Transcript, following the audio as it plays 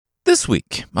This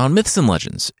week on Myths and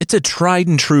Legends, it's a tried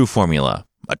and true formula.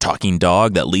 A talking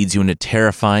dog that leads you into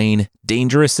terrifying,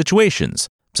 dangerous situations.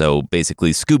 So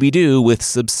basically Scooby-Doo with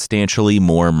substantially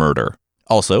more murder.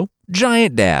 Also,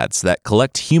 giant dads that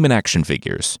collect human action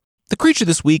figures. The creature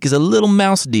this week is a little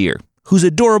mouse deer, whose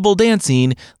adorable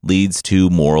dancing leads to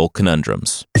moral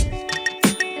conundrums.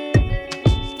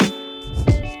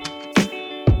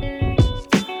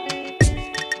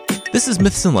 This is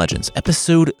Myths and Legends,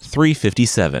 episode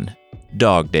 357,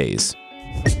 Dog Days.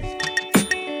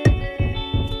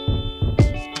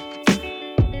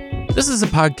 This is a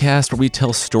podcast where we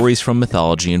tell stories from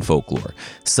mythology and folklore.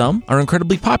 Some are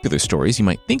incredibly popular stories you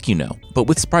might think you know, but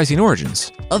with surprising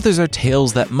origins. Others are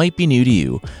tales that might be new to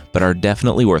you, but are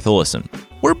definitely worth a listen.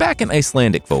 We're back in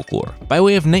Icelandic folklore, by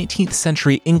way of 19th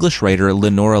century English writer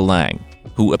Lenora Lang,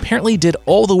 who apparently did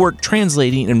all the work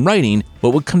translating and writing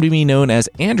what would come to be known as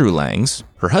Andrew Lang's,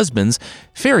 her husband's,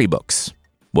 fairy books,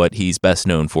 what he's best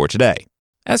known for today.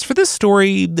 As for this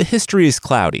story, the history is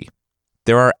cloudy.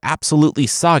 There are absolutely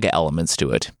saga elements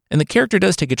to it, and the character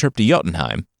does take a trip to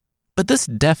Jotunheim, but this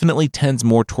definitely tends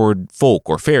more toward folk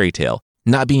or fairy tale,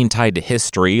 not being tied to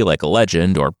history like a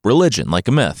legend or religion like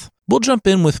a myth. We'll jump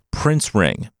in with Prince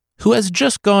Ring, who has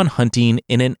just gone hunting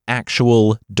in an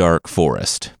actual dark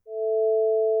forest.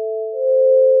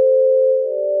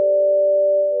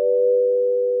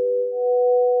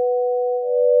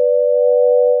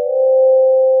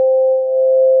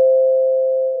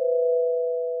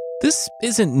 This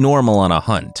isn't normal on a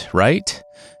hunt, right?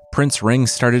 Prince Ring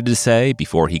started to say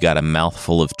before he got a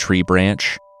mouthful of tree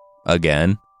branch.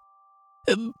 Again.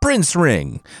 Prince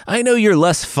Ring, I know you're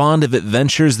less fond of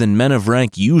adventures than men of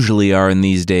rank usually are in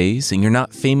these days, and you're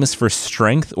not famous for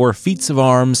strength or feats of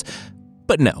arms,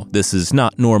 but no, this is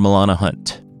not normal on a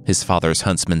hunt, his father's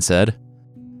huntsman said.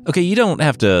 Okay, you don't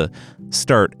have to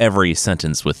start every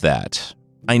sentence with that.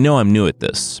 I know I'm new at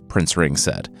this, Prince Ring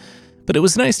said, but it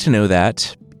was nice to know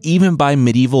that, even by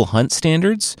medieval hunt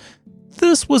standards,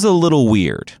 this was a little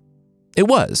weird. It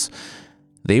was.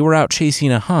 They were out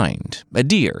chasing a hind, a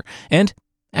deer, and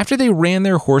after they ran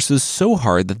their horses so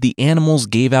hard that the animals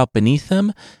gave out beneath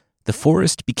them, the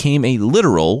forest became a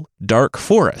literal dark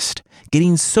forest,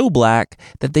 getting so black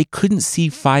that they couldn't see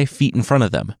 5 feet in front of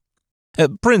them.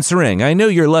 Prince Ring, I know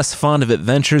you're less fond of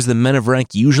adventures than men of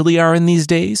rank usually are in these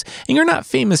days, and you're not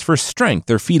famous for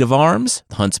strength or feat of arms,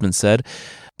 the huntsman said,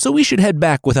 so we should head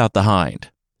back without the hind.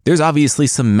 There's obviously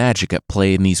some magic at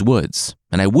play in these woods,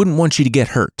 and I wouldn't want you to get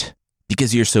hurt,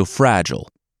 because you're so fragile.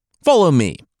 Follow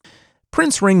me.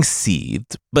 Prince Ring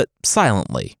seethed, but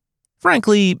silently.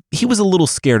 Frankly, he was a little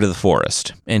scared of the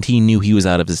forest, and he knew he was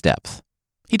out of his depth.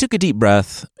 He took a deep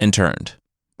breath and turned.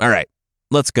 All right,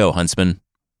 let's go, huntsman.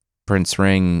 Prince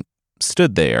Ring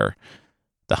stood there.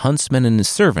 The huntsman and his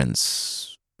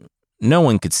servants, no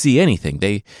one could see anything.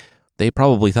 They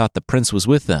probably thought the prince was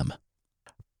with them.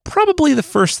 Probably the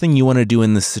first thing you want to do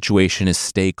in this situation is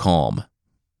stay calm.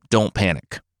 Don't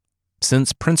panic.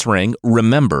 Since Prince Ring,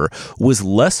 remember, was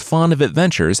less fond of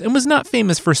adventures and was not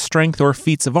famous for strength or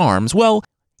feats of arms, well,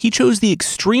 he chose the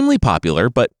extremely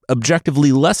popular but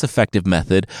objectively less effective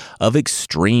method of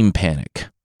extreme panic.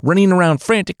 Running around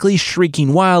frantically,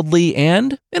 shrieking wildly,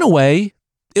 and, in a way,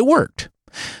 it worked.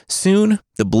 Soon,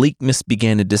 the bleak mist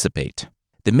began to dissipate.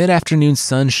 The mid-afternoon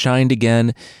sun shined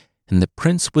again, and the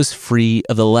prince was free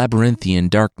of the labyrinthian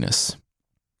darkness.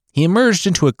 He emerged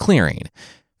into a clearing,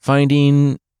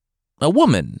 finding a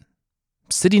woman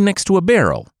sitting next to a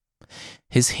barrel.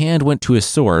 His hand went to his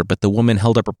sword, but the woman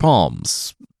held up her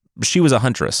palms. She was a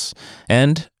huntress,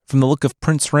 and, from the look of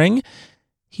Prince Ring,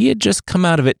 he had just come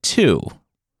out of it too.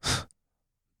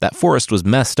 That forest was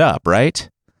messed up, right?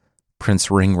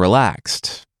 Prince Ring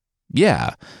relaxed.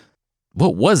 Yeah.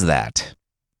 What was that?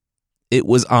 It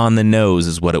was on the nose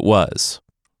is what it was.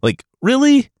 Like,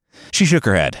 really? She shook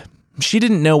her head. She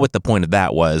didn't know what the point of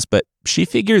that was, but she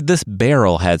figured this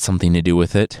barrel had something to do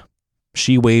with it.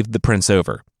 She waved the prince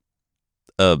over.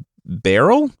 A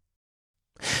barrel?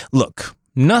 Look,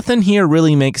 nothing here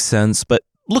really makes sense, but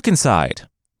look inside.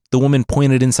 The woman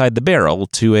pointed inside the barrel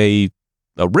to a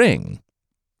ring.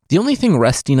 The only thing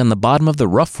resting on the bottom of the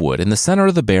rough wood in the center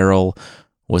of the barrel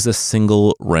was a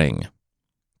single ring.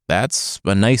 That's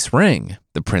a nice ring,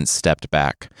 the prince stepped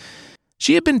back.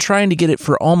 She had been trying to get it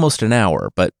for almost an hour,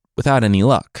 but without any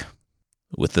luck.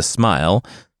 With a smile,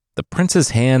 the prince's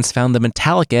hands found the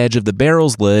metallic edge of the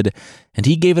barrel's lid, and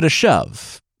he gave it a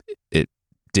shove. It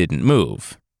didn't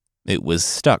move. It was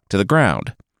stuck to the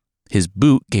ground. His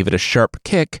boot gave it a sharp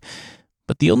kick,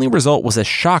 but the only result was a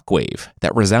shockwave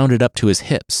that resounded up to his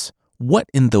hips. What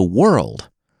in the world?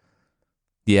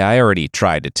 Yeah, I already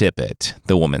tried to tip it,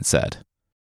 the woman said.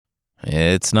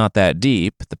 It's not that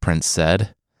deep, the prince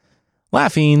said.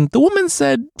 Laughing, the woman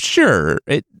said, sure,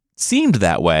 it seemed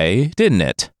that way, didn't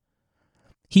it?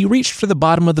 He reached for the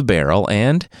bottom of the barrel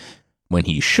and, when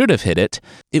he should have hit it,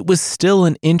 it was still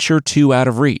an inch or two out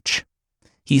of reach.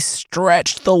 He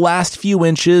stretched the last few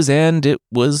inches and it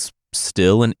was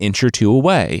still an inch or two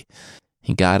away.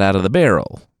 He got out of the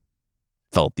barrel.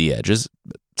 Felt the edges.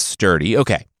 Sturdy.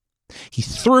 Okay. He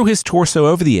threw his torso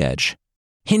over the edge,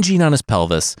 hinging on his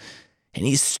pelvis, and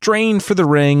he strained for the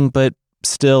ring, but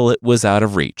still it was out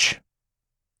of reach.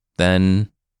 Then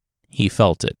he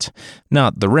felt it.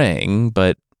 Not the ring,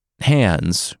 but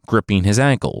hands gripping his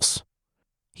ankles.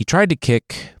 He tried to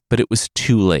kick, but it was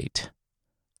too late.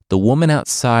 The woman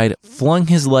outside flung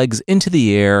his legs into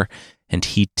the air, and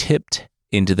he tipped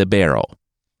into the barrel.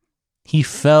 He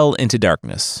fell into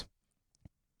darkness.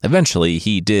 Eventually,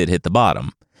 he did hit the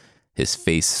bottom, his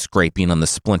face scraping on the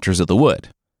splinters of the wood,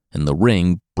 and the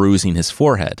ring bruising his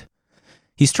forehead.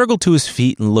 He struggled to his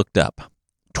feet and looked up,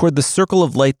 toward the circle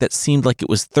of light that seemed like it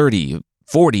was 30,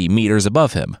 40 meters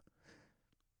above him.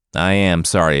 I am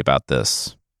sorry about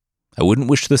this. I wouldn't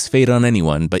wish this fate on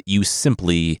anyone, but you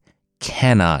simply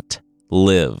cannot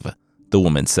live, the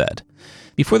woman said,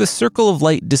 before the circle of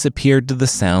light disappeared to the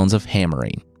sounds of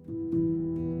hammering.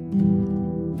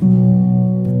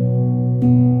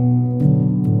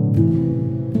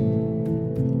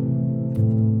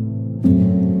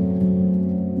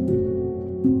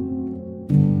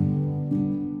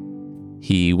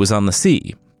 He was on the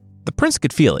sea. The prince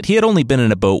could feel it. He had only been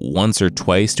in a boat once or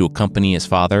twice to accompany his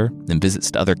father and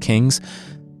visits to other kings,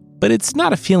 but it's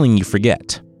not a feeling you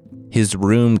forget. His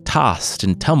room tossed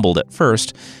and tumbled at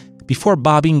first, before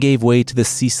bobbing gave way to the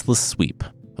ceaseless sweep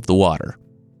of the water.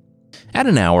 At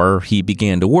an hour, he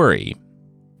began to worry.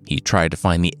 He tried to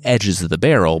find the edges of the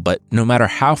barrel, but no matter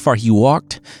how far he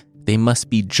walked, they must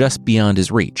be just beyond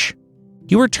his reach.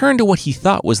 He returned to what he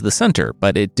thought was the center,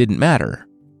 but it didn't matter.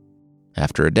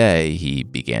 After a day, he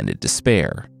began to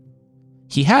despair.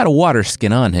 He had a water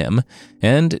skin on him,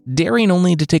 and daring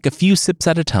only to take a few sips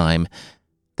at a time,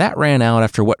 that ran out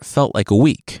after what felt like a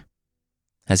week.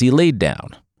 As he laid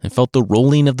down and felt the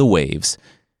rolling of the waves,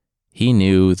 he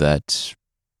knew that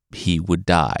he would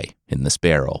die in this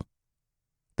barrel.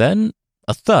 Then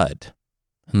a thud,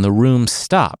 and the room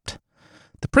stopped.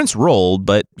 The prince rolled,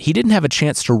 but he didn't have a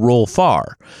chance to roll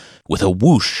far. With a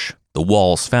whoosh, the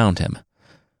walls found him.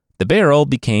 The barrel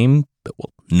became,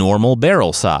 normal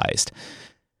barrel-sized,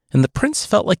 and the prince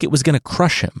felt like it was going to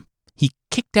crush him. He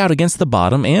kicked out against the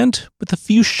bottom, and with a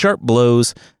few sharp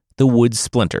blows, the wood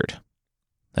splintered.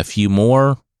 A few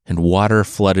more, and water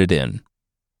flooded in.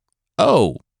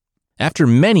 Oh! After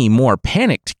many more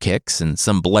panicked kicks and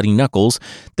some bloody knuckles,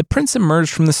 the prince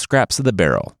emerged from the scraps of the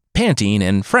barrel, panting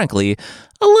and, frankly,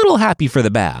 a little happy for the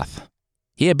bath.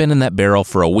 He had been in that barrel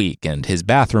for a week, and his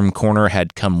bathroom corner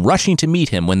had come rushing to meet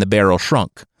him when the barrel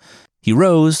shrunk. He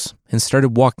rose and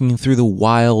started walking through the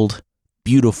wild,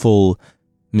 beautiful,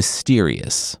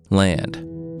 mysterious land.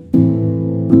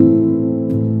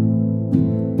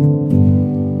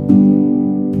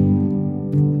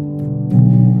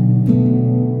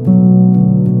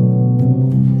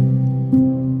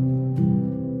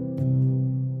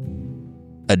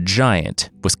 A giant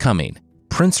was coming.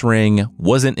 Prince Ring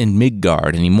wasn't in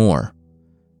Midgard anymore.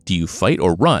 Do you fight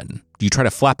or run? Do you try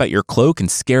to flap out your cloak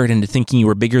and scare it into thinking you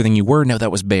were bigger than you were? No,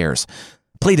 that was bears.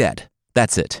 Play dead.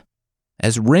 That's it.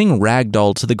 As Ring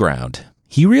ragdolled to the ground,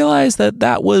 he realized that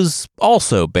that was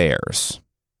also bears.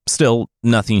 Still,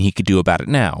 nothing he could do about it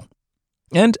now.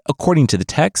 And according to the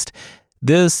text,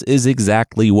 this is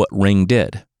exactly what Ring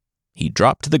did. He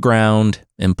dropped to the ground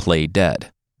and played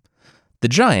dead. The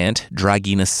giant,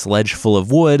 dragging a sledge full of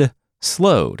wood,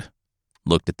 slowed,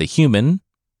 looked at the human,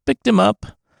 picked him up,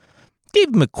 gave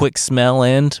him a quick smell,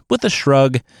 and, with a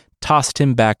shrug, tossed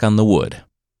him back on the wood.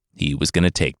 He was going to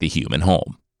take the human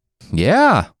home.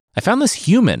 Yeah, I found this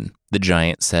human, the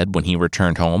giant said when he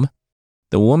returned home.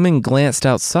 The woman glanced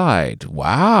outside.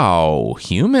 Wow,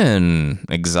 human,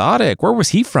 exotic. Where was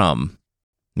he from?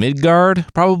 Midgard,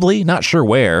 probably, not sure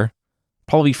where.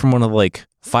 Probably from one of the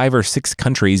 5 or 6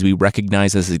 countries we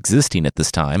recognize as existing at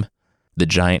this time, the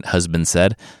giant husband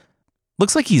said.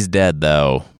 Looks like he's dead,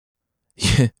 though.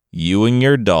 You and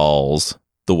your dolls,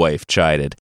 the wife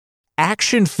chided.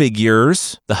 Action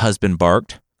figures, the husband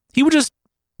barked. He would just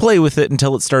play with it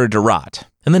until it started to rot,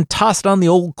 and then toss it on the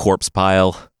old corpse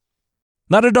pile.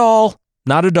 Not a doll,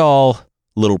 not a doll,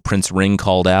 little Prince Ring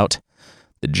called out.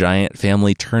 The giant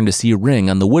family turned to see Ring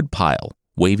on the wood pile,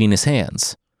 waving his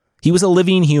hands. He was a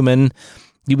living human.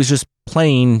 He was just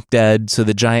playing dead, so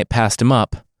the giant passed him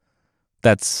up.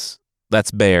 That's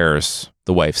bears,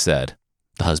 the wife said.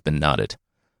 The husband nodded.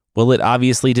 Well, it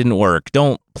obviously didn't work.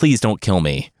 Please don't kill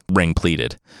me, Ring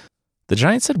pleaded. The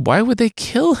giant said, why would they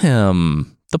kill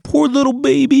him? The poor little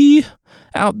baby,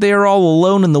 out there all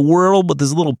alone in the world with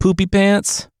his little poopy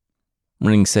pants.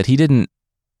 Ring said he didn't.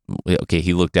 Okay,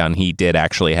 he looked down. He did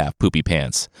actually have poopy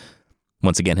pants.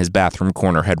 Once again, his bathroom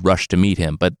corner had rushed to meet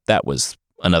him, but that was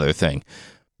another thing.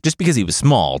 Just because he was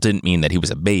small didn't mean that he was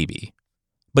a baby.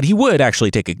 But he would actually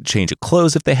take a change of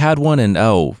clothes if they had one, and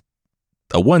a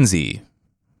onesie.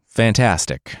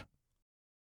 Fantastic.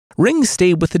 Ring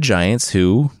stayed with the giants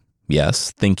who,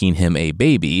 yes, thinking him a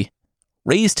baby,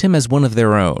 raised him as one of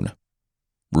their own.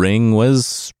 Ring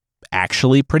was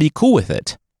actually pretty cool with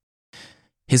it.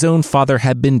 His own father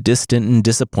had been distant and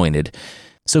disappointed,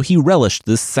 so he relished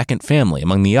this second family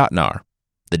among the Jotnar,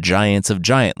 the giants of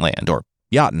Giantland, or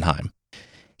Jotunheim.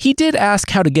 He did ask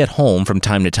how to get home from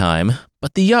time to time,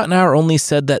 but the Jotnar only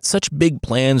said that such big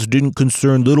plans didn't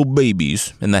concern little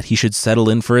babies and that he should settle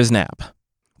in for his nap,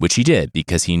 which he did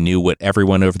because he knew what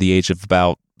everyone over the age of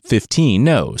about 15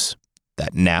 knows,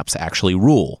 that naps actually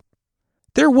rule.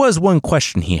 There was one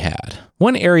question he had,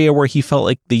 one area where he felt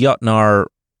like the Jotnar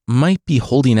might be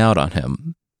holding out on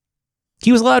him.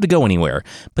 He was allowed to go anywhere,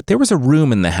 but there was a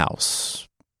room in the house.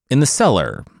 In the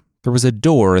cellar, there was a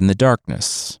door in the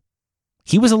darkness.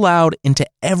 He was allowed into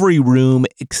every room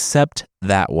except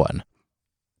that one.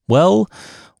 Well,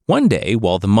 one day,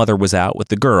 while the mother was out with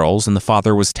the girls and the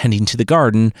father was tending to the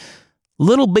garden,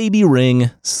 little baby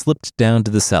Ring slipped down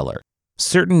to the cellar,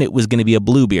 certain it was going to be a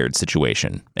Bluebeard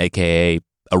situation, aka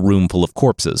a room full of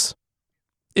corpses.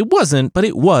 It wasn't, but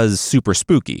it was super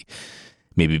spooky.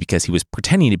 Maybe because he was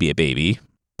pretending to be a baby,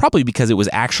 probably because it was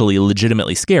actually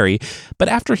legitimately scary, but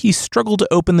after he struggled to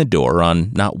open the door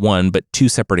on not one but two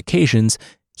separate occasions,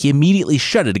 he immediately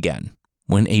shut it again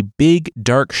when a big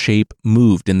dark shape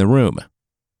moved in the room.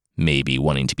 Maybe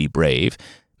wanting to be brave,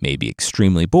 maybe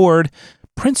extremely bored,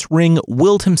 Prince Ring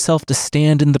willed himself to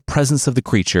stand in the presence of the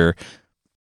creature,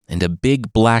 and a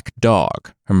big black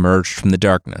dog emerged from the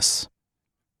darkness.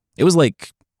 It was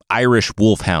like Irish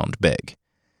wolfhound big.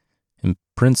 And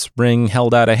Prince Ring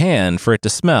held out a hand for it to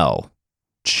smell.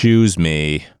 Choose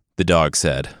me, the dog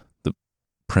said. The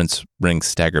Prince Ring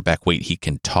staggered back. Wait, he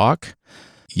can talk?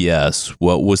 Yes,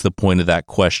 what was the point of that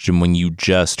question when you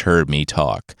just heard me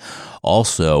talk?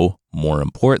 Also, more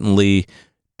importantly,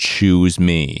 choose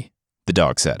me, the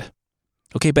dog said.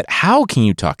 Okay, but how can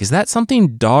you talk? Is that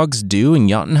something dogs do in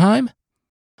Jotunheim?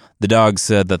 The dog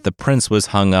said that the prince was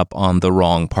hung up on the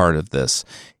wrong part of this.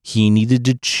 He needed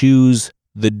to choose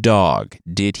the dog.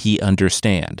 Did he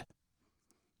understand?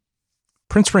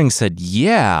 Prince Ring said,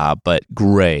 yeah, but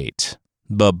great.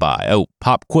 Bye-bye. Oh,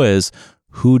 pop quiz.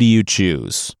 Who do you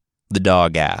choose? The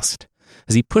dog asked,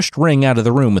 as he pushed Ring out of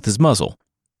the room with his muzzle.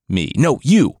 Me. No,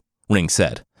 you, Ring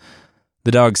said.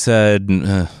 The dog said,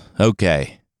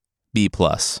 okay, B+.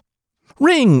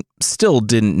 Ring still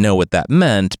didn't know what that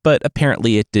meant, but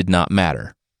apparently it did not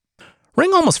matter.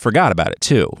 Ring almost forgot about it,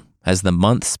 too, as the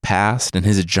months passed and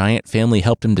his giant family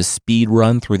helped him to speed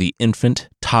run through the infant,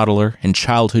 toddler, and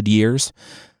childhood years.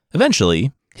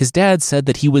 Eventually, his dad said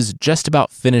that he was just about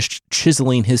finished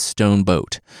chiseling his stone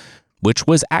boat, which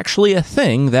was actually a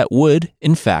thing that would,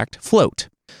 in fact, float.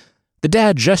 The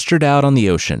dad gestured out on the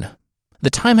ocean.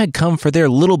 The time had come for their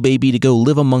little baby to go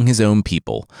live among his own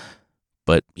people.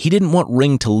 But he didn't want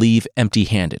Ring to leave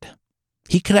empty-handed.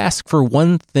 He could ask for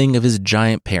one thing of his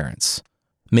giant parents.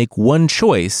 Make one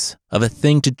choice of a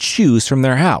thing to choose from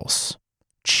their house.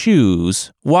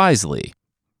 Choose wisely.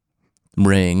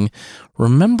 Ring,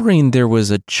 remembering there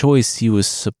was a choice he was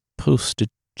supposed to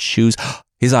choose.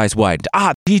 His eyes widened.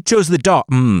 He chose the dog.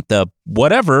 The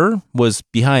whatever was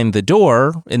behind the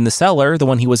door in the cellar, the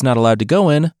one he was not allowed to go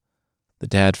in. The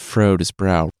dad furrowed his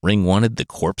brow. Ring wanted the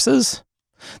corpses?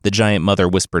 The giant mother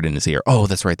whispered in his ear. Oh,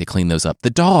 that's right, they cleaned those up. The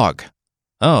dog.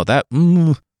 Oh,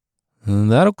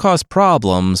 that'll cause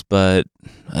problems, but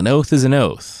an oath is an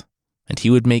oath. And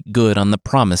he would make good on the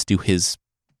promise to his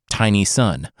tiny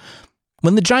son.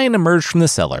 When the giant emerged from the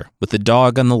cellar, with the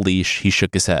dog on the leash, he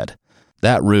shook his head.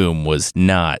 That room was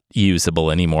not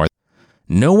usable anymore.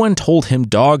 No one told him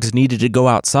dogs needed to go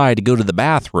outside to go to the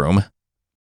bathroom.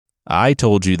 I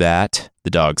told you that,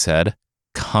 the dog said,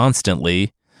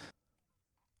 constantly.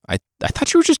 I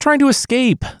thought you were just trying to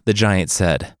escape, the giant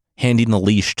said, handing the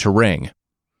leash to Ring.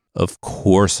 Of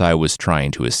course I was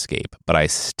trying to escape, but I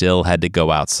still had to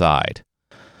go outside.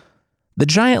 The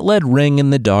giant led Ring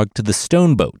and the dog to the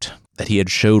stone boat that he had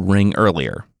showed Ring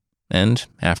earlier, and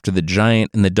after the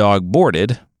giant and the dog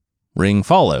boarded, Ring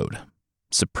followed,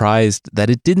 surprised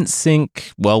that it didn't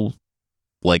sink, well,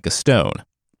 like a stone.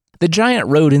 The giant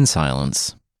rowed in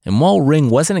silence, And while Ring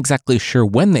wasn't exactly sure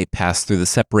when they passed through the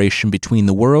separation between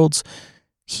the worlds,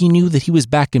 he knew that he was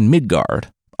back in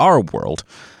Midgard, our world,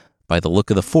 by the look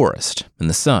of the forest and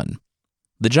the sun.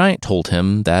 The giant told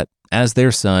him that, as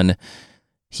their son,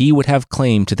 he would have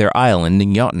claim to their island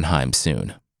in Jotunheim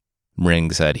soon.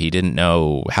 Ring said he didn't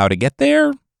know how to get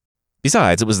there.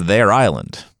 Besides, it was their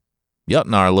island.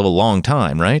 Jotnar live a long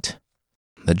time, right?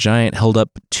 The giant held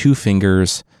up 2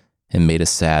 fingers and made a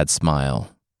sad smile.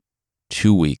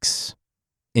 2 weeks.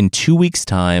 In 2 weeks'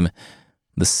 time,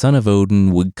 the son of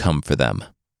Odin would come for them.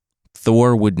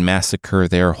 Thor would massacre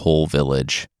their whole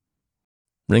village.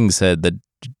 Ring said the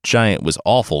giant was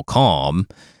awful calm.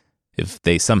 If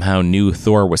they somehow knew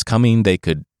Thor was coming, they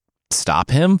could stop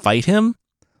him, fight him.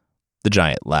 The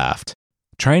giant laughed.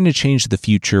 Trying to change the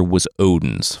future was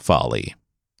Odin's folly.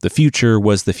 The future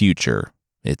was the future.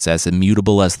 It's as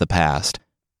immutable as the past.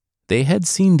 They had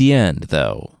seen the end,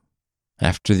 though.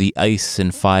 After the ice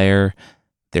and fire,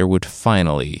 there would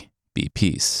finally be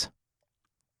peace.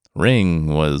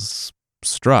 Ring was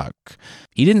struck.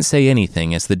 He didn't say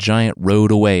anything as the giant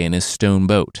rowed away in his stone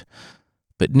boat,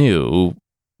 but knew,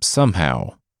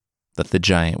 somehow, that the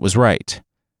giant was right.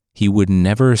 He would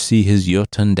never see his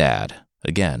Jotun dad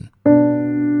again.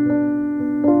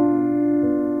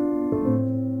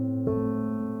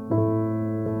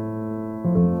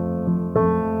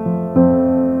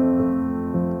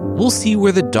 We'll see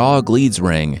where the dog leads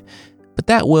Ring, but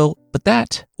that will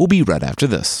be right after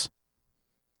this.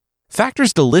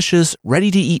 Factor's delicious,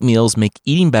 ready-to-eat meals make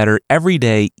eating better every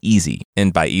day easy.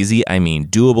 And by easy, I mean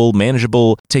doable,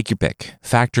 manageable, take your pick.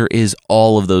 Factor is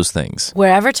all of those things.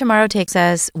 Wherever tomorrow takes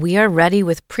us, we are ready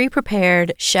with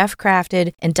pre-prepared,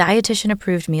 chef-crafted, and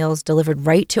dietitian-approved meals delivered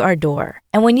right to our door.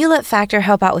 And when you let Factor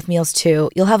help out with meals too,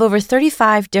 you'll have over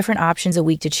 35 different options a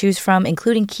week to choose from,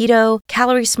 including keto,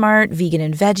 calorie smart, vegan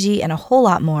and veggie, and a whole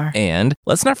lot more. And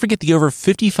let's not forget the over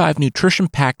 55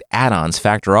 nutrition-packed add-ons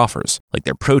Factor offers, like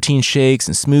their protein shakes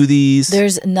and smoothies.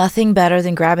 There's nothing better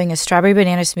than grabbing a strawberry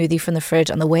banana smoothie from the fridge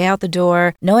on the way out the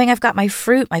door, knowing I've got my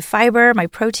fruit, my fiber, my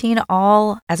protein,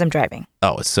 all as I'm driving.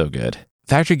 Oh, it's so good.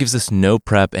 Factor gives us no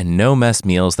prep and no mess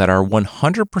meals that are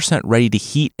 100% ready to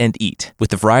heat and eat,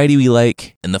 with the variety we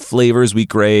like and the flavors we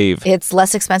crave. It's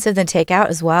less expensive than takeout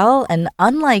as well, and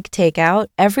unlike takeout,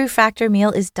 every Factor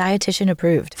meal is dietitian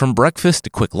approved. From breakfast to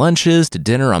quick lunches to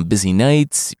dinner on busy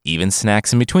nights, even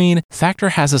snacks in between, Factor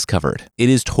has us covered. It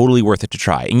is totally worth it to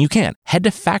try, and you can. Head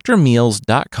to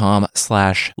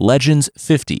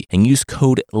factormeals.com/legends50 and use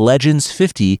code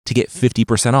LEGENDS50 to get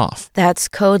 50% off. That's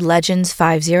code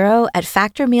LEGENDS50 at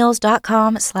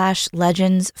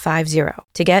factormeals.com/legends50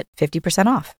 to get 50%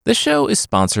 off. This show is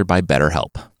sponsored by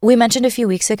BetterHelp. We mentioned a few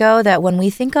weeks ago that when we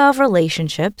think of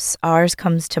relationships, ours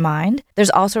comes to mind.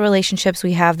 There's also relationships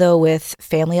we have, though, with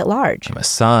family at large. I'm a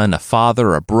son, a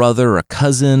father, a brother, a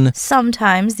cousin.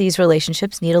 Sometimes these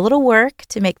relationships need a little work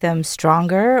to make them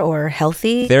stronger or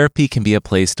healthy. Therapy can be a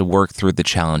place to work through the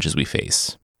challenges we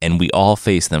face, and we all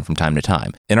face them from time to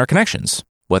time in our connections.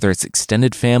 Whether it's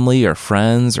extended family or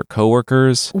friends or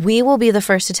coworkers. We will be the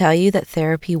first to tell you that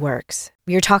therapy works.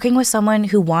 You're talking with someone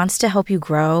who wants to help you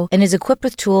grow and is equipped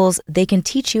with tools they can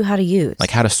teach you how to use.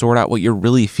 Like how to sort out what you're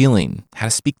really feeling, how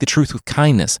to speak the truth with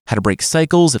kindness, how to break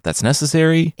cycles if that's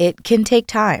necessary. It can take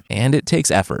time. And it takes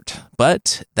effort.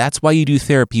 But that's why you do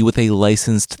therapy with a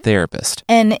licensed therapist.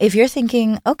 And if you're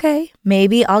thinking, okay,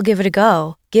 maybe I'll give it a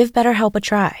go, give BetterHelp a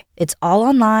try. It's all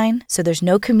online, so there's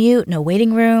no commute, no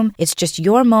waiting room. It's just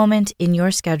your moment in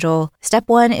your schedule. Step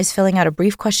 1 is filling out a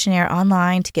brief questionnaire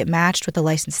online to get matched with a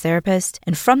licensed therapist.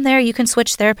 And from there, you can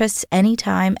switch therapists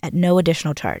anytime at no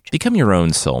additional charge. Become your own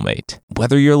soulmate,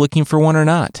 whether you're looking for one or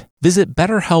not. Visit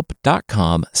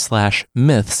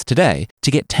betterhelp.com/myths today to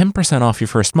get 10% off your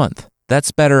first month.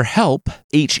 That's BetterHelp,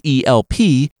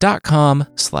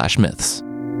 HELP.com/myths.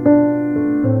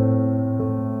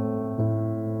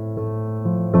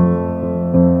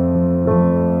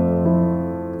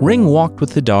 Ring walked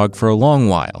with the dog for a long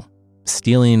while,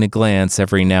 stealing a glance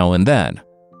every now and then.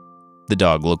 The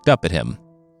dog looked up at him.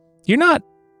 "You're not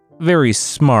very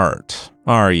smart,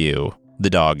 are you?" the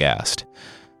dog asked.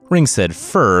 Ring said,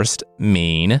 first,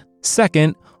 mean.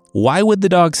 Second, why would the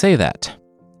dog say that?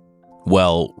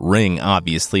 Well, Ring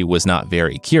obviously was not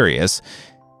very curious.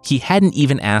 He hadn't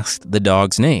even asked the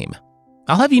dog's name.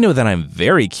 "I'll have you know that I'm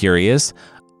very curious.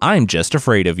 I'm just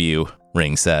afraid of you,"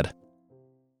 Ring said.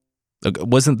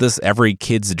 Wasn't this every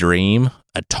kid's dream?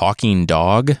 A talking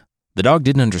dog? The dog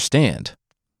didn't understand.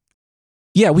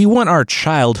 "Yeah, we want our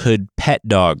childhood pet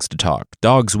dogs to talk,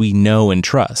 dogs we know and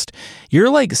trust. You're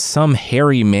like some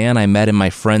hairy man I met in my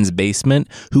friend's basement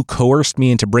who coerced me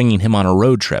into bringing him on a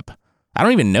road trip. I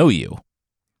don't even know you."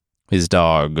 His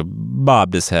dog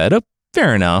bobbed his head. Oh,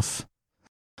 fair enough.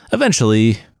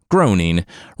 Eventually, groaning,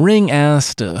 Ring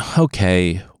asked,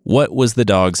 okay, what was the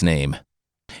dog's name?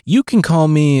 You can call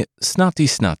me Snotty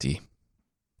Snotty,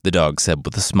 the dog said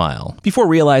with a smile, before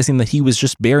realizing that he was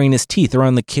just baring his teeth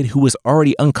around the kid who was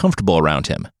already uncomfortable around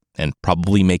him, and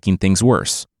probably making things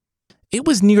worse. It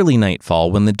was nearly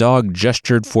nightfall when the dog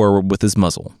gestured forward with his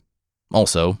muzzle.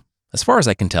 Also, as far as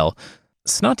I can tell,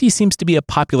 Snotty seems to be a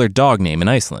popular dog name in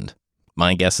Iceland.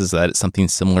 My guess is that it's something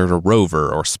similar to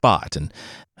Rover or Spot, and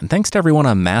thanks to everyone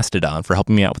on Mastodon for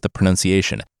helping me out with the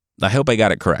pronunciation. I hope I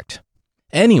got it correct.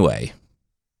 Anyway,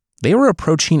 they were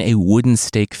approaching a wooden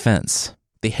stake fence.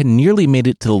 They had nearly made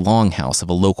it to the longhouse of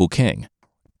a local king.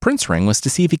 Prince Ring was to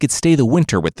see if he could stay the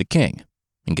winter with the king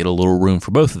and get a little room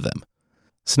for both of them.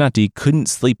 Snotty couldn't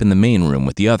sleep in the main room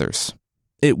with the others.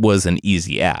 It was an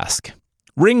easy ask.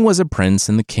 Ring was a prince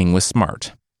and the king was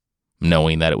smart,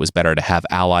 knowing that it was better to have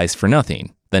allies for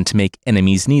nothing than to make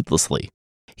enemies needlessly.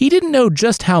 He didn't know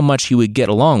just how much he would get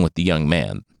along with the young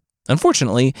man.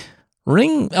 Unfortunately,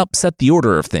 Ring upset the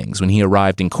order of things when he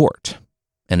arrived in court,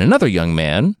 and another young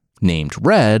man, named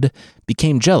Red,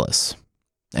 became jealous.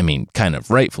 I mean, kind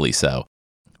of rightfully so.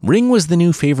 Ring was the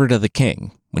new favorite of the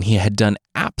king when he had done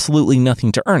absolutely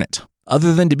nothing to earn it,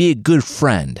 other than to be a good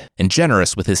friend and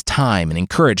generous with his time and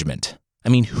encouragement. I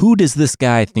mean, who does this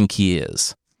guy think he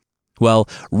is? Well,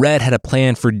 Red had a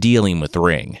plan for dealing with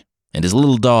Ring, and his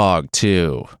little dog,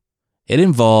 too. It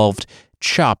involved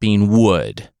chopping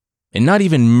wood. And not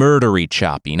even murdery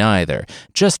chopping either,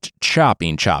 just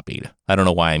chopping. I don't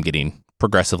know why I'm getting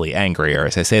progressively angrier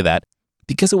as I say that,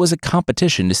 because it was a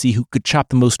competition to see who could chop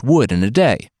the most wood in a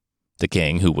day. The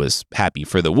king, who was happy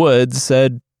for the wood,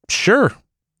 said, sure,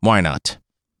 why not?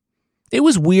 It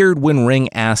was weird when Ring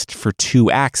asked for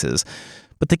 2 axes,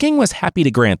 but the king was happy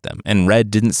to grant them, and Red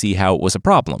didn't see how it was a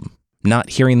problem,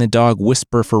 not hearing the dog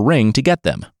whisper for Ring to get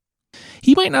them.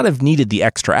 He might not have needed the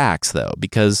extra axe, though,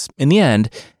 because in the end,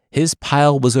 his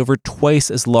pile was over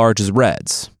twice as large as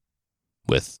Red's,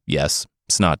 with, yes,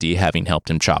 Snotty having helped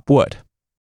him chop wood.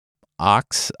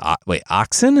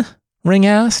 Oxen? Ring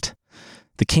asked.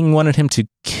 The king wanted him to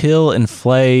kill and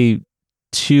flay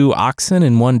 2 oxen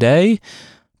in one day,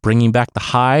 bringing back the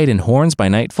hide and horns by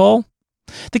nightfall.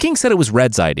 The king said it was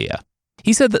Red's idea.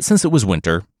 He said that since it was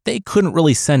winter, they couldn't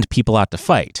really send people out to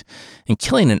fight, and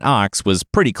killing an ox was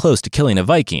pretty close to killing a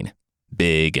Viking.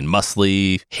 Big and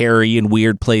muscly, hairy in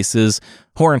weird places,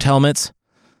 horned helmets.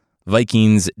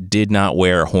 Vikings did not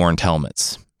wear horned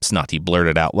helmets, Snotty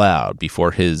blurted out loud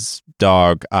before his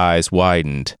dog eyes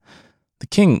widened. The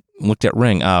king looked at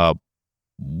Ring.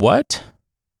 What?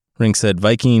 Ring said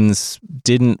Vikings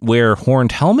didn't wear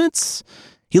horned helmets?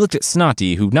 He looked at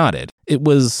Snotty, who nodded. It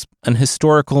was an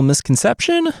historical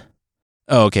misconception?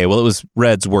 Oh, okay, well, it was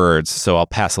Red's words, so I'll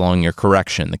pass along your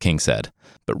correction, the king said.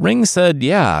 But Ring said,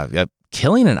 yeah,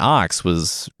 killing an ox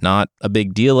was not a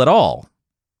big deal at all.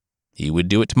 He would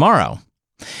do it tomorrow.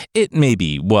 It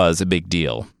maybe was a big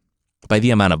deal. By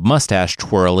the amount of mustache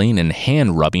twirling and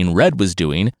hand rubbing Red was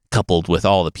doing, coupled with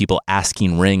all the people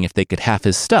asking Ring if they could have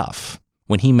his stuff,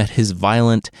 when he met his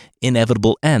violent,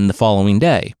 inevitable end the following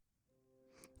day.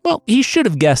 Well, he should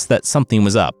have guessed that something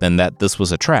was up and that this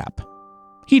was a trap.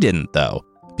 He didn't, though,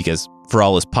 because for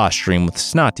all his posturing with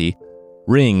Snotty,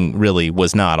 Ring really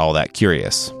was not all that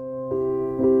curious.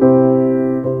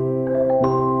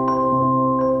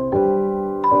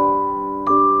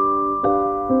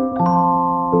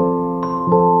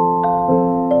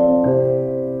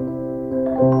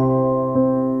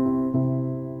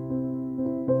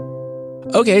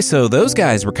 Okay, so those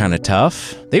guys were kind of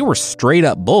tough. They were straight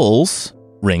up bulls,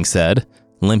 Ring said,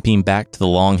 limping back to the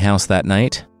longhouse that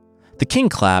night. The king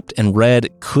clapped, and Red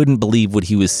couldn't believe what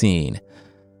he was seeing.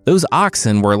 Those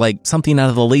oxen were like something out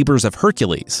of the labors of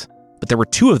Hercules, but there were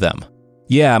 2 of them.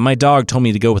 Yeah, my dog told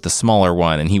me to go with the smaller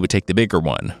one, and he would take the bigger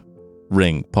one.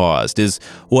 Ring paused, is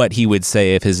what he would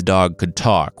say if his dog could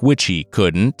talk, which he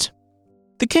couldn't.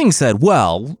 The king said,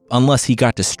 well, unless he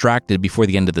got distracted before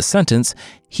the end of the sentence,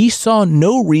 he saw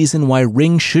no reason why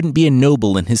Ring shouldn't be a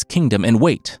noble in his kingdom and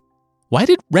wait. Why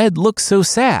did Red look so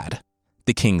sad?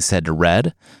 The king said to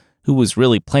Red, who was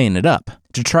really playing it up,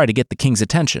 to try to get the king's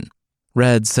attention.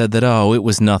 Red said that, it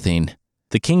was nothing.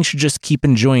 The king should just keep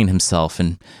enjoying himself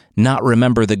and not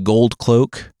remember the gold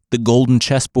cloak, the golden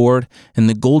chessboard, and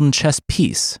the golden chess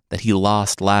piece that he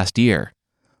lost last year.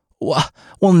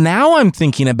 Well, now I'm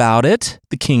thinking about it,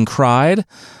 the king cried.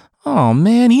 Oh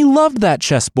man, he loved that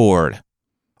chessboard.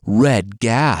 Red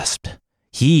gasped.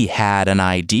 He had an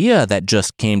idea that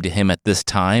just came to him at this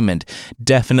time and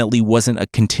definitely wasn't a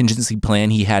contingency plan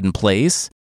he had in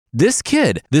place. This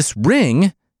kid, this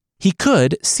Ring, He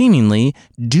could, seemingly,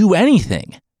 do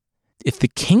anything. If the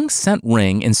king sent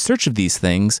Ring in search of these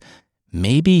things,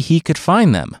 maybe he could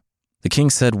find them. The king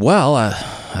said, well,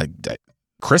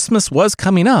 Christmas was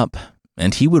coming up,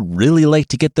 and he would really like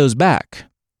to get those back.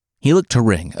 He looked to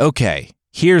Ring. Okay,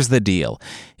 here's the deal.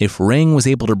 If Ring was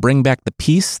able to bring back the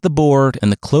piece, the board,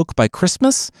 and the cloak by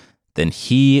Christmas, then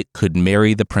he could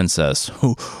marry the princess.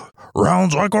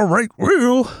 Rounds like a right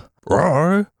wheel.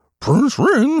 I, Prince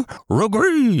Ring,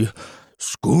 agree.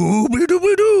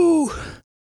 Scooby-Dooby-Doo.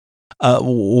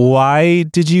 Why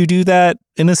did you do that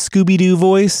in a Scooby-Doo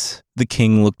voice? The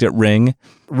king looked at Ring.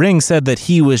 Ring said that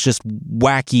he was just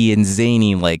wacky and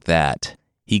zany like that.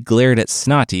 He glared at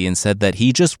Snotty and said that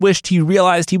he just wished he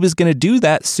realized he was going to do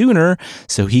that sooner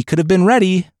so he could have been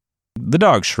ready. The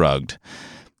dog shrugged.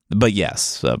 But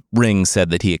yes, Ring said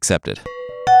that he accepted.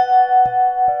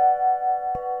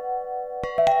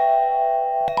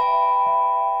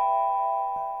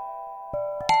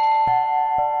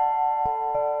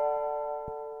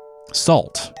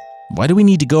 Salt. Why do we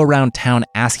need to go around town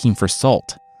asking for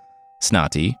salt?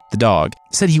 Snotty, the dog,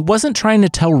 said he wasn't trying to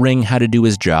tell Ring how to do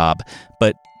his job,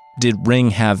 but did Ring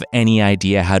have any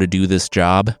idea how to do this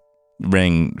job?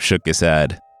 Ring shook his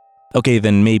head. Okay,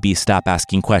 then maybe stop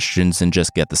asking questions and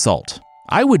just get the salt.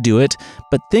 I would do it,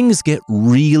 but things get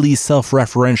really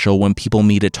self-referential when people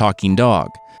meet a talking dog.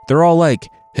 They're all like,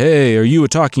 hey, are you a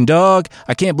talking dog?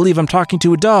 I can't believe I'm talking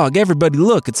to a dog. Everybody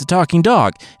look, it's a talking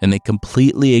dog. And they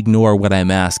completely ignore what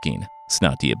I'm asking,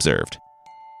 Snotty observed.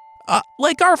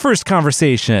 Like our first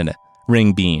conversation,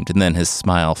 Ring beamed, and then his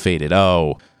smile faded.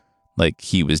 Oh, like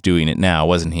he was doing it now,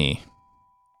 wasn't he?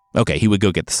 Okay, he would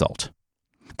go get the salt.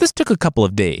 This took a couple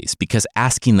of days because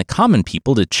asking the common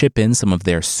people to chip in some of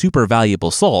their super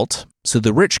valuable salt so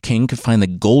the rich king could find the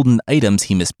golden items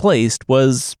he misplaced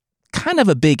was kind of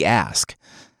a big ask.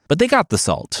 But they got the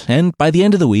salt, and by the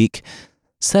end of the week,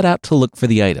 set out to look for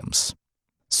the items.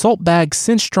 Salt bag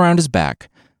cinched around his back,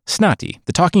 Snotty,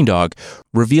 the talking dog,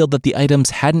 revealed that the items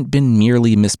hadn't been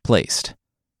merely misplaced.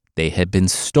 They had been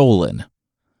stolen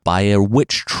by a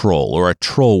witch troll or a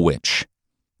troll witch.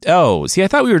 Oh, see, I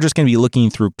thought we were just going to be looking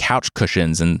through couch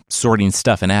cushions and sorting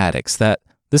stuff in attics.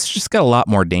 This just got a lot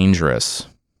more dangerous.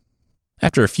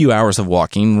 After a few hours of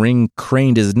walking, Ring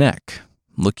craned his neck,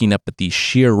 looking up at the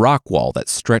sheer rock wall that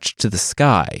stretched to the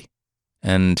sky.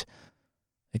 And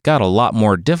it got a lot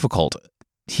more difficult.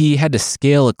 He had to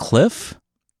scale a cliff?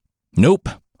 Nope,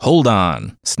 hold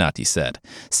on, Snotty said,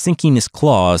 sinking his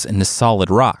claws into solid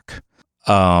rock.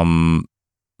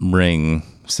 Ring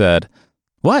said,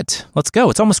 What? Let's go.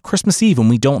 It's almost Christmas Eve and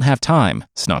we don't have time,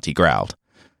 Snotty growled.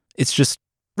 It's just,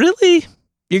 really?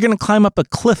 You're going to climb up a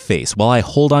cliff face while I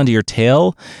hold onto your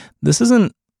tail? This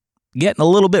isn't getting a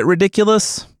little bit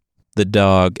ridiculous? The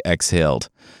dog exhaled.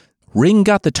 Ring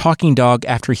got the talking dog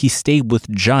after he stayed with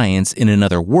giants in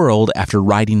another world after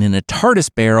riding in a TARDIS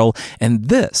barrel, and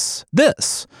this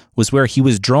was where he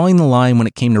was drawing the line when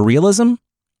it came to realism?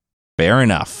 Fair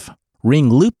enough. Ring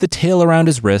looped the tail around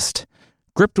his wrist,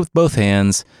 gripped with both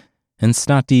hands, and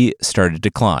Snotty started to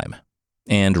climb.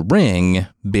 And Ring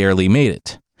barely made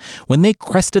it. When they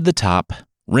crested the top,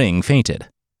 Ring fainted.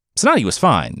 Snotty was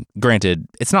fine. Granted,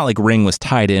 it's not like Ring was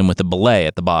tied in with a belay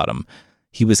at the bottom.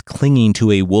 He was clinging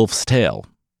to a wolf's tail.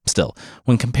 Still,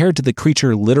 when compared to the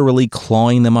creature literally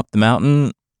clawing them up the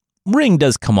mountain, Ring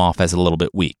does come off as a little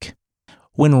bit weak.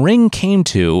 When Ring came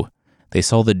to, they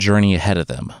saw the journey ahead of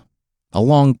them. A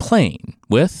long plain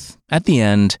with, at the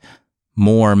end,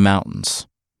 more mountains.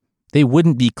 They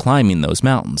wouldn't be climbing those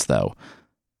mountains, though.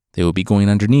 They would be going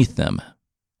underneath them,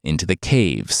 into the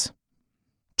caves.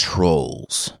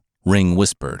 Trolls, Ring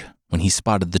whispered when he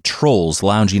spotted the trolls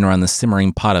lounging around the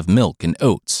simmering pot of milk and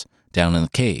oats down in the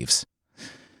caves.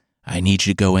 I need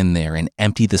you to go in there and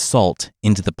empty the salt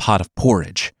into the pot of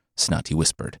porridge, Snotty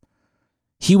whispered.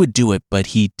 He would do it, but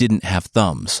he didn't have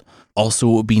thumbs. Also,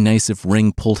 it would be nice if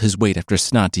Ring pulled his weight after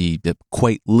Snotty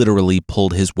quite literally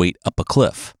pulled his weight up a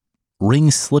cliff.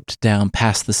 Ring slipped down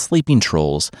past the sleeping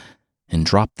trolls and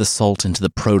dropped the salt into the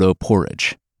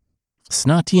proto-porridge.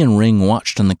 Snotty and Ring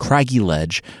watched on the craggy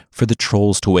ledge for the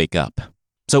trolls to wake up.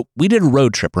 So we did a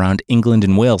road trip around England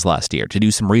and Wales last year to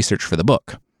do some research for the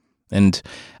book. And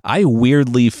I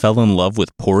weirdly fell in love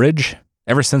with porridge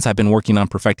ever since I've been working on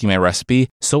perfecting my recipe,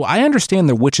 so I understand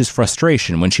the witch's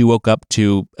frustration when she woke up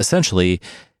to, essentially,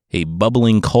 a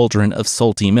bubbling cauldron of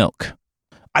salty milk.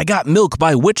 I got milk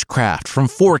by witchcraft from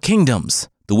 4 kingdoms.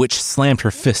 The witch slammed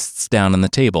her fists down on the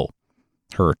table.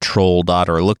 Her troll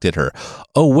daughter looked at her.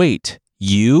 Oh, wait,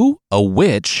 you, a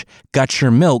witch, got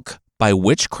your milk by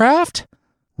witchcraft?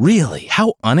 Really?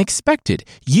 How unexpected.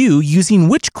 You using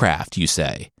witchcraft, you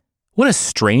say? What a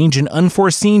strange and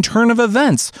unforeseen turn of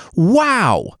events.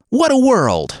 Wow, what a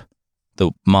world.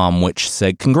 The mom witch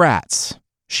said congrats.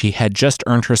 She had just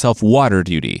earned herself water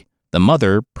duty. The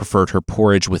mother preferred her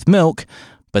porridge with milk,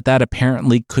 but that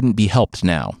apparently couldn't be helped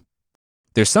now.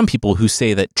 There's some people who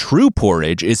say that true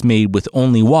porridge is made with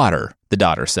only water, the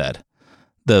daughter said.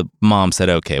 The mom said,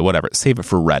 okay, whatever, save it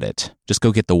for Reddit. Just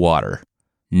go get the water.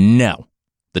 No,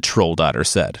 the troll daughter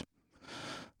said.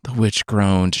 The witch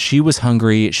groaned. She was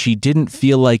hungry. She didn't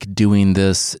feel like doing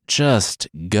this. Just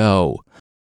go.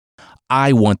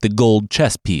 I want the gold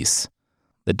chess piece.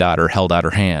 The daughter held out her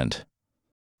hand.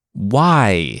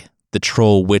 Why? The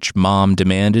troll witch mom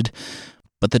demanded.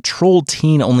 But the troll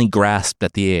teen only grasped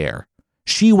at the air.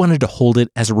 She wanted to hold it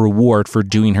as a reward for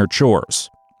doing her chores.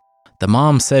 The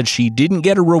mom said she didn't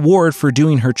get a reward for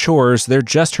doing her chores. They're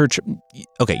just her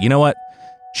Okay, you know what?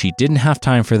 She didn't have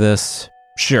time for this.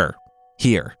 Sure.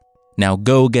 Here. Now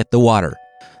go get the water.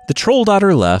 The troll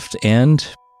daughter left, and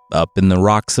up in the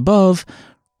rocks above,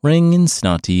 Ring and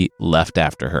Snotty left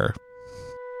after her.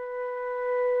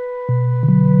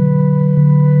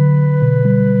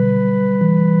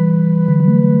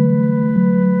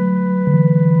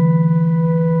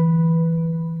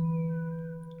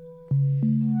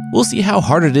 We'll see how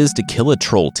hard it is to kill a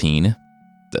troll teen.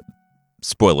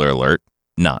 Spoiler alert,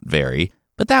 not very.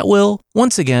 But that will,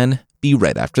 once again, be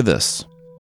right after this.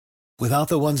 Without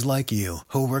the ones like you,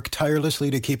 who work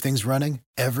tirelessly to keep things running,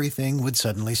 everything would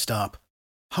suddenly stop.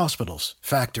 Hospitals,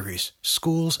 factories,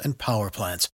 schools, and power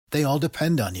plants, they all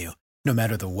depend on you. No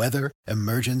matter the weather,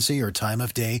 emergency, or time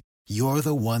of day, you're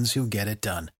the ones who get it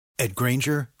done. At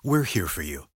Grainger, we're here for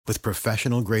you with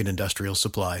professional-grade industrial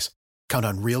supplies. Count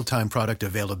on real-time product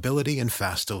availability and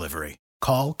fast delivery.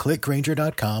 Call, click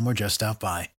Grainger.com, or just stop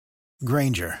by.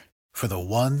 Grainger, for the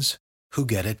ones who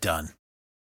get it done.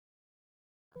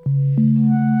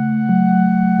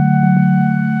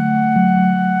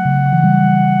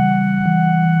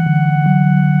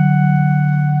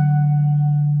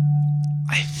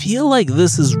 I feel like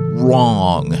this is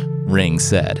wrong, Ring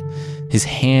said, his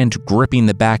hand gripping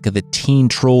the back of the teen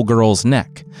troll girl's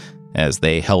neck as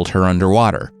they held her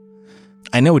underwater.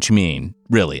 I know what you mean,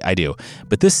 really, I do,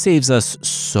 but this saves us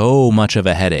so much of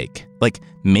a headache, like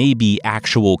maybe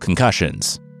actual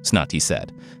concussions, Snotty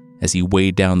said, as he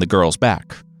weighed down the girl's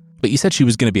back. But you said she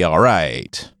was going to be all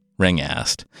right, Ring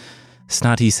asked.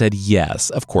 Snotty said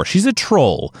yes, of course, she's a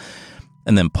troll,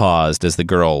 and then paused as the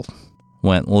girl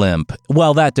went limp.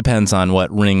 Well, that depends on what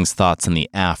Ring's thoughts in the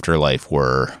afterlife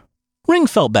were. Ring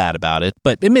felt bad about it,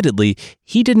 but admittedly,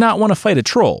 he did not want to fight a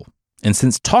troll. And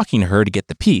since talking to her to get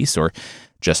the piece, or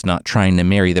just not trying to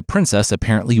marry the princess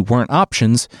apparently weren't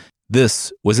options,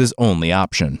 this was his only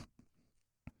option.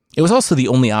 It was also the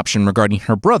only option regarding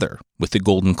her brother with the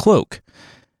golden cloak,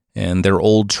 and their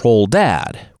old troll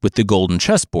dad with the golden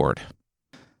chessboard.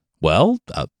 Well,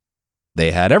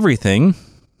 they had everything,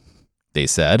 they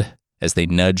said, as they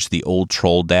nudged the old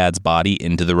troll dad's body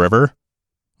into the river,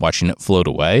 watching it float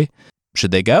away.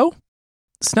 Should they go?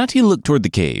 Snotty looked toward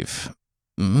the cave.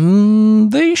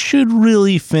 They should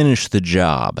really finish the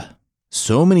job.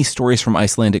 So many stories from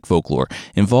Icelandic folklore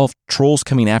involve trolls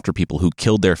coming after people who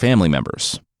killed their family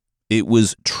members. It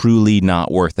was truly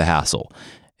not worth the hassle,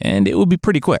 and it would be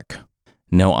pretty quick.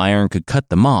 No iron could cut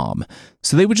the mom,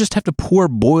 so they would just have to pour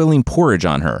boiling porridge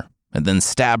on her, and then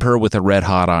stab her with a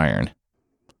red-hot iron.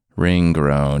 Ring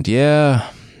groaned. Yeah,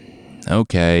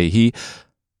 okay,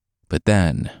 But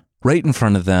then, right in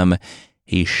front of them,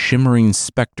 a shimmering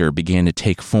specter began to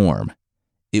take form.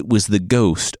 It was the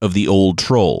ghost of the old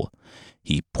troll.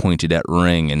 He pointed at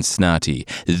Ring and Snotty.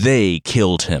 They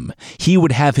killed him. He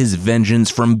would have his vengeance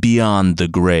from beyond the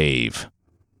grave.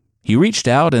 He reached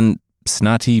out and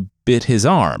Snotty bit his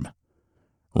arm.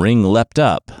 Ring leapt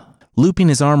up, looping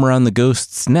his arm around the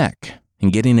ghost's neck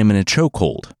and getting him in a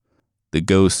chokehold. The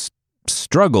ghost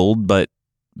struggled, but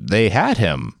they had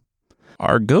him.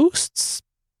 Are ghosts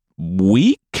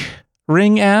weak?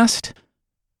 Ring asked.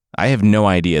 I have no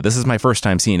idea. This is my first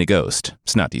time seeing a ghost,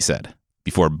 Snotty said,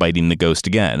 before biting the ghost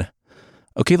again.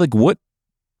 Okay, like what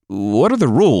are the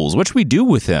rules? What should we do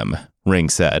with him? Ring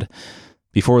said,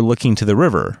 before looking to the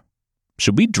river.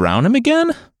 Should we drown him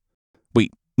again?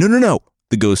 Wait, no,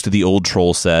 the ghost of the old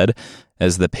troll said,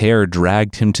 as the pair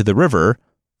dragged him to the river,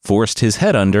 forced his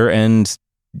head under, and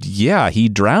yeah, he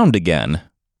drowned again.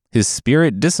 His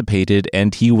spirit dissipated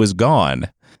and he was gone.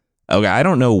 Okay, I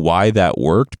don't know why that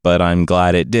worked, but I'm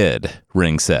glad it did,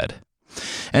 Ring said.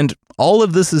 And all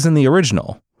of this is in the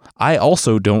original. I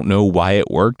also don't know why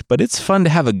it worked, but it's fun to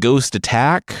have a ghost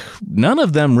attack. None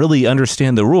of them really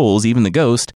understand the rules, even the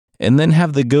ghost, and then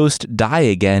have the ghost die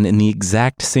again in the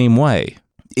exact same way.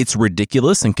 It's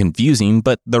ridiculous and confusing,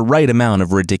 but the right amount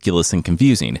of ridiculous and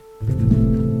confusing.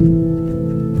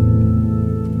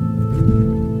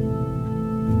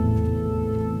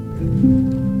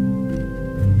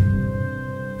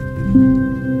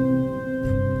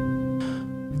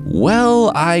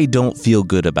 Well, I don't feel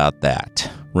good about that,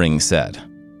 Ring said,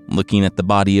 looking at the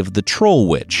body of the troll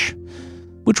witch,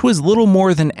 which was little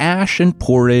more than ash and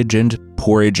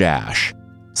porridge ash.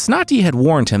 Snotty had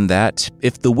warned him that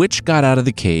if the witch got out of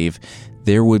the cave,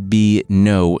 there would be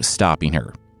no stopping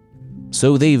her.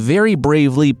 So they very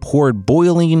bravely poured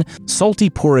boiling, salty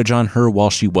porridge on her while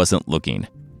she wasn't looking.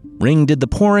 Ring did the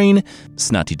pouring,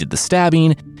 Snotty did the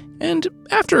stabbing, and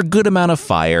after a good amount of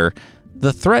fire,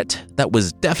 the threat that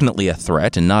was definitely a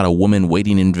threat and not a woman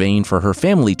waiting in vain for her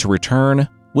family to return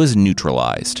was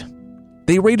neutralized.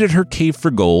 They raided her cave for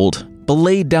gold,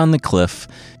 belayed down the cliff,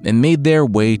 and made their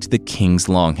way to the king's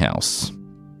longhouse.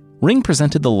 Ring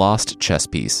presented the lost chess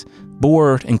piece,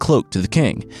 board and cloak, to the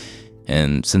king,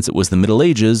 and since it was the Middle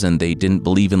Ages and they didn't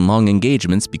believe in long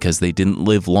engagements because they didn't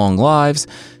live long lives,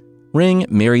 Ring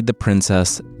married the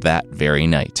princess that very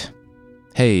night.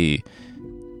 "Hey,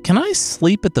 can I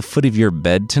sleep at the foot of your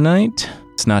bed tonight?"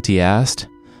 Snotty asked.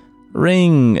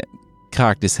 Ring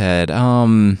cocked his head.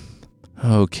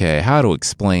 Okay, how to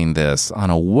explain this? On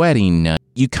a wedding night,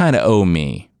 you kind of owe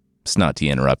me,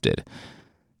 Snotty interrupted.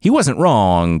 He wasn't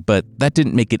wrong, but that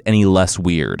didn't make it any less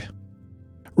weird.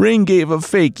 Ring gave a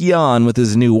fake yawn with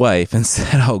his new wife and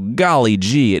said, "Oh, golly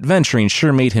gee, adventuring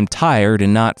sure made him tired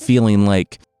and not feeling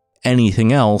like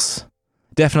anything else.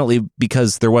 Definitely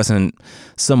because there wasn't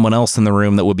someone else in the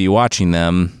room that would be watching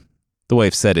them." The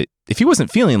wife said if he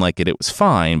wasn't feeling like it was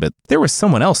fine, but there was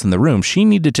someone else in the room she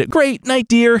needed to... "Great night,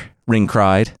 dear," Ring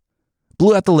cried,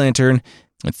 blew out the lantern,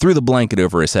 and threw the blanket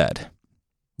over his head,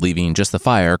 leaving just the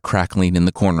fire crackling in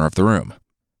the corner of the room.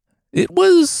 It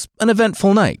was an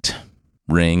eventful night.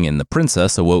 Ring and the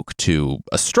princess awoke to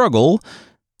a struggle,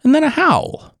 and then a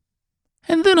howl,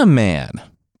 and then a man.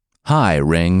 "Hi,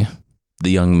 Ring,"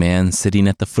 the young man sitting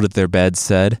at the foot of their bed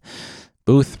said.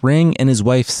 Both Ring and his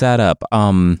wife sat up.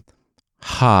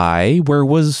 Hi, where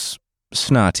was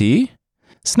Snotty?"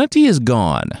 "Snotty is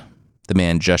gone." The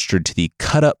man gestured to the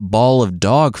cut-up ball of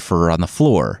dog fur on the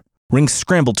floor. Ring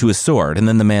scrambled to his sword, and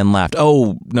then the man laughed.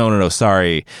 "Oh, no,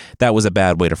 sorry. That was a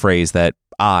bad way to phrase that.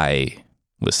 I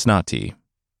was Snotty."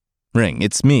 "Ring,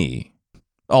 it's me.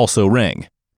 Also Ring."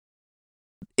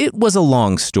 It was a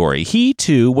long story. He,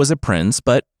 too, was a prince,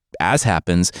 but as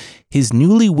happens, his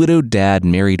newly widowed dad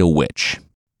married a witch.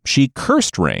 She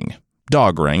cursed Ring,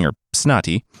 Dog Ring, or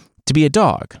Snotty, to be a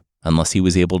dog, unless he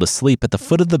was able to sleep at the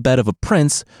foot of the bed of a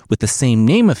prince with the same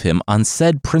name of him on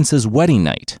said prince's wedding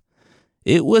night.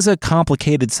 It was a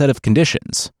complicated set of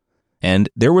conditions, and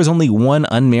there was only one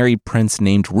unmarried prince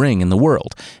named Ring in the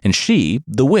world, and she,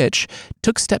 the witch,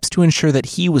 took steps to ensure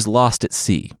that he was lost at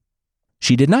sea.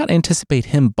 She did not anticipate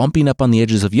him bumping up on the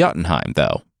edges of Jotunheim,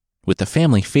 though, with the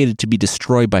family fated to be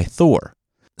destroyed by Thor.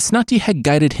 Snotty had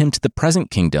guided him to the present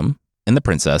kingdom, and the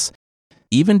princess,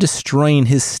 even destroying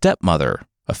his stepmother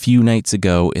a few nights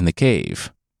ago in the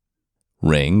cave.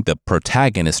 Ring, the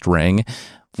protagonist Ring,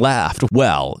 laughed.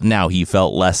 Well, now he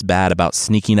felt less bad about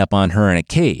sneaking up on her in a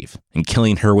cave and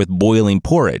killing her with boiling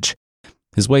porridge.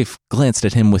 His wife glanced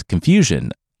at him with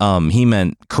confusion. He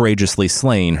meant courageously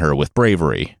slaying her with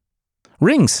bravery.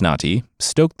 Ring Snotty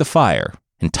stoked the fire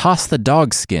and tossed the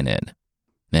dog skin in.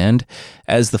 And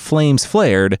as the flames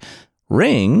flared,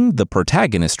 Ring, the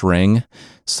protagonist Ring,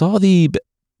 saw the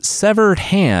severed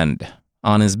hand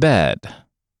on his bed.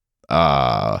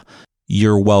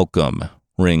 "You're welcome,"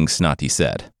 Ring Snotty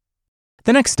said.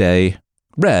 The next day,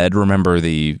 Red, remember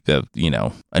the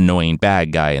annoying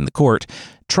bad guy in the court,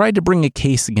 tried to bring a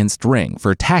case against Ring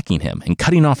for attacking him and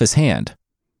cutting off his hand.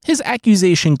 His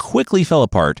accusation quickly fell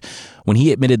apart when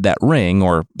he admitted that Ring,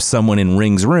 or someone in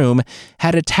Ring's room,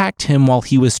 had attacked him while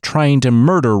he was trying to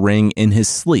murder Ring in his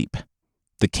sleep.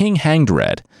 The king hanged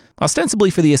Red, ostensibly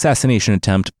for the assassination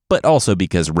attempt, but also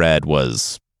because Red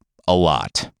was a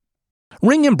lot.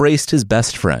 Ring embraced his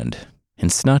best friend,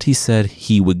 and Snotty said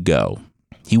he would go.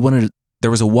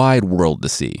 There was a wide world to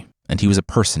see, and he was a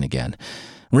person again.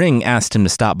 Ring asked him to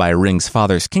stop by Ring's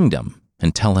father's kingdom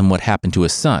and tell him what happened to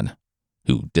his son,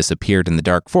 who disappeared in the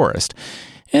dark forest,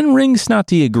 and Ring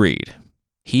Snotty agreed.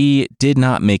 He did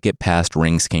not make it past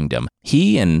Ring's kingdom.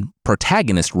 He and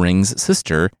protagonist Ring's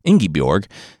sister, Ingebjorg,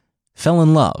 fell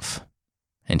in love,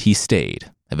 and he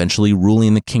stayed, eventually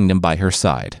ruling the kingdom by her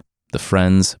side. The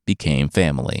friends became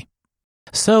family.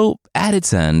 So, at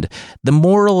its end, the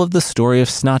moral of the story of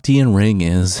Snotty and Ring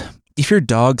is, if your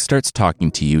dog starts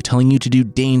talking to you, telling you to do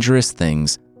dangerous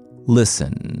things,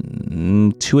 listen.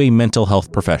 to a mental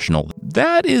health professional.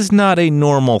 That is not a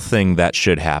normal thing that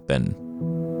should happen.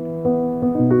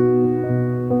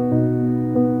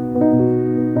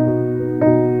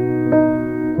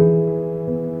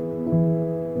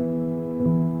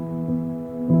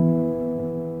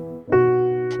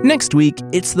 Next week,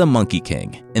 it's the Monkey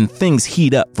King, and things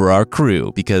heat up for our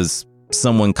crew because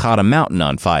someone caught a mountain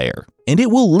on fire, and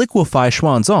it will liquefy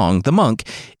Xuanzang, the monk,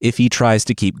 if he tries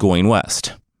to keep going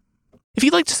west. If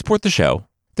you'd like to support the show,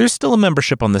 there's still a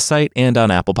membership on the site and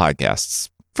on Apple Podcasts.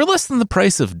 For less than the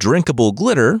price of drinkable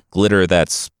glitter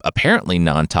that's apparently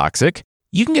non-toxic,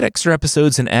 you can get extra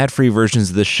episodes and ad-free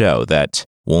versions of the show that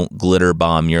won't glitter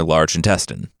bomb your large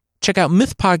intestine. Check out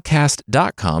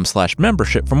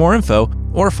mythpodcast.com/membership for more info,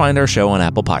 or find our show on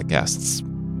Apple Podcasts.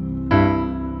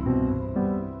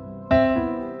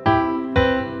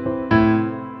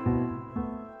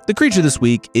 The creature this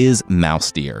week is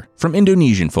mouse deer from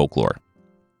Indonesian folklore.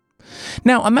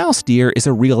 Now, a mouse deer is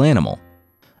a real animal,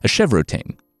 a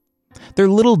chevroting. They're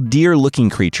little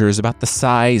deer-looking creatures about the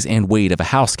size and weight of a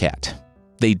house cat.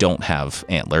 They don't have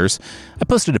antlers. I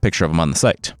posted a picture of them on the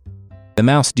site. The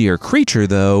mouse deer creature,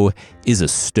 though, is a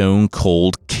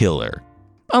stone-cold killer.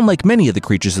 Unlike many of the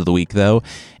creatures of the week, though,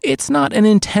 it's not an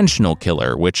intentional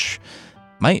killer, which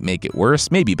might make it worse,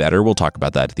 maybe better. We'll talk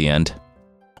about that at the end.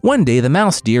 One day, the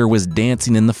mouse deer was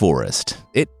dancing in the forest.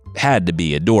 It had to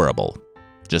be adorable.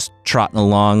 Just trotting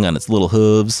along on its little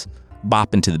hooves,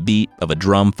 bopping to the beat of a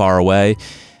drum far away.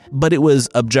 But it was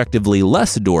objectively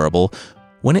less adorable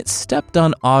when it stepped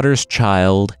on Otter's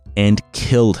child and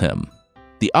killed him.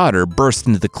 The otter burst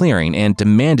into the clearing and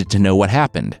demanded to know what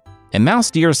happened. And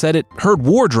mouse deer said it heard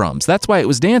war drums, that's why it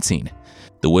was dancing.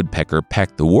 The woodpecker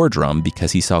pecked the war drum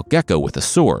because he saw Gecko with a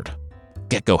sword.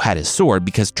 Gecko had his sword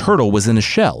because Turtle was in a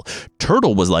shell.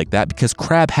 Turtle was like that because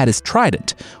Crab had his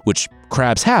trident, which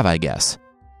crabs have, I guess.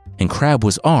 And Crab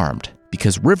was armed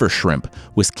because River Shrimp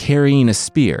was carrying a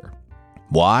spear.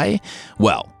 Why?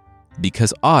 Well,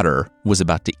 because Otter was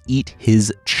about to eat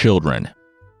his children.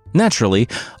 Naturally,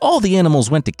 all the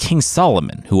animals went to King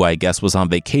Solomon, who I guess was on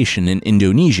vacation in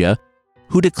Indonesia,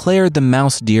 who declared the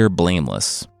mouse deer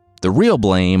blameless. The real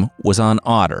blame was on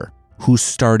Otter, who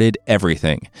started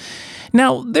everything.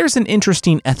 Now, there's an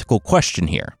interesting ethical question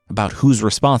here about who's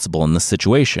responsible in this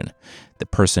situation. The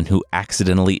person who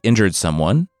accidentally injured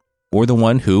someone, or the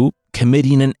one who,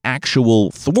 committing an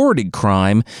actual thwarted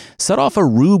crime, set off a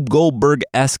Rube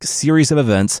Goldberg-esque series of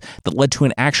events that led to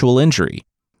an actual injury.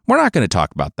 We're not going to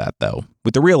talk about that, though,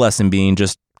 with the real lesson being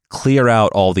just clear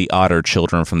out all the otter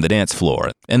children from the dance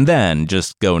floor, and then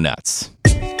just go nuts.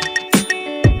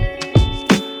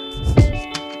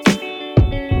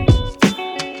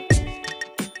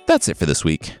 That's it for this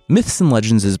week. Myths and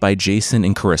Legends is by Jason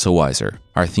and Carissa Weiser.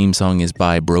 Our theme song is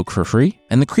by Broke for Free,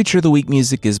 and the Creature of the Week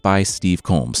music is by Steve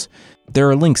Combs. There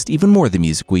are links to even more of the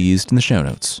music we used in the show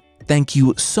notes. Thank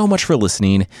you so much for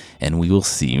listening, and we will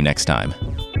see you next time.